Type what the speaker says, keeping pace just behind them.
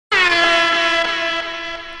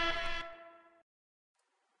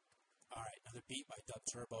beat by Dub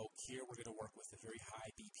Turbo. Here we're going to work with a very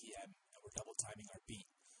high BPM, and we're double timing our beat.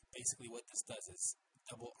 Basically what this does is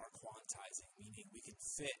double our quantizing, meaning we can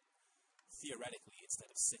fit, theoretically, instead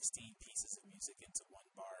of 16 pieces of music into one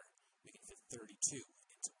bar, we can fit 32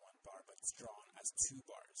 into one bar, but it's drawn as 2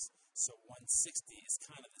 bars. So 160 is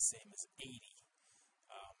kind of the same as 80,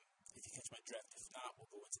 if you catch my drift. If not, we'll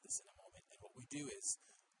go into this in a moment. And what we do is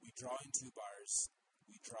we draw in 2 bars,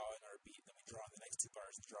 we draw in our beat, then we draw in the next 2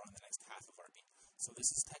 bars, and draw in the next half of our beat. So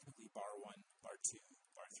this is technically bar 1, bar 2,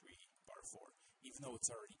 bar 3, bar 4, even though it's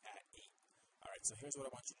already at 8. Alright, so here's what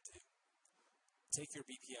I want you to do. Take your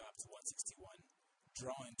BPM up to 161,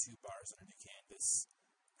 draw in 2 bars on a new canvas,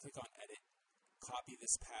 click on Edit, copy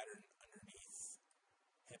this pattern underneath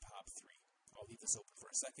hiphop 3. I'll leave this open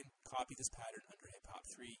for a second. Copy this pattern under hiphop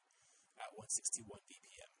 3 at 161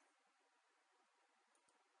 BPM.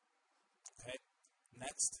 Okay?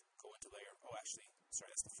 Next, go into layer,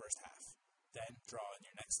 that's the first half. Then draw in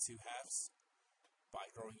your next 2 halves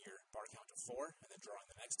by growing your bar count to 4, and then drawing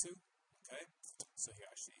the next 2. Okay? So here,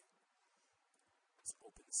 actually, let's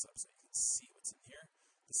open this up so you can see what's in here.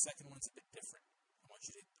 The second one's a bit different. I want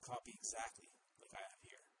you to copy exactly like I have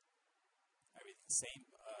here. Everything, same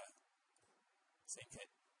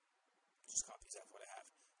kit. Just copy exactly what I have.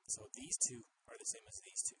 So these 2 are the same as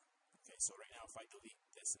these 2. Okay, so right now if I delete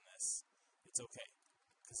this and this, it's okay,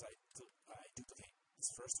 because I duplicate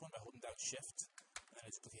this first one by holding down Shift, and then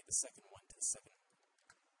I duplicate the second one to the second,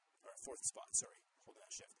 or 4th spot, sorry, holding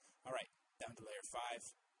down Shift. Alright, down to layer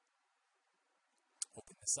 5.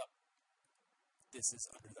 Open this up. This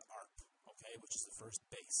is under the ARP, okay, which is the first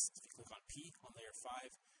bass. If you click on P on layer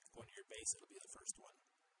 5, go into your bass, it'll be the first one.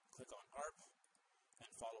 Click on ARP, and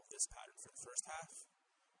follow this pattern for the first half.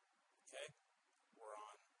 Okay, we're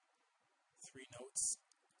on 3 notes,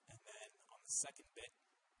 and then on the second bit,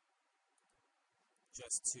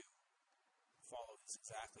 just to follow this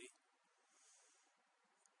exactly.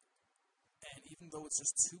 And even though it's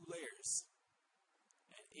just 2 layers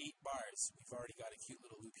and 8 bars, we've already got a cute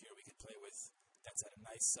little loop here we can play with that's at a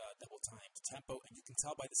nice double-timed tempo, and you can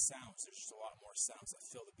tell by the sounds, there's just a lot more sounds that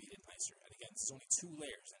fill the beat in nicer. And again, this is only 2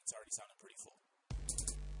 layers, and it's already sounding pretty full.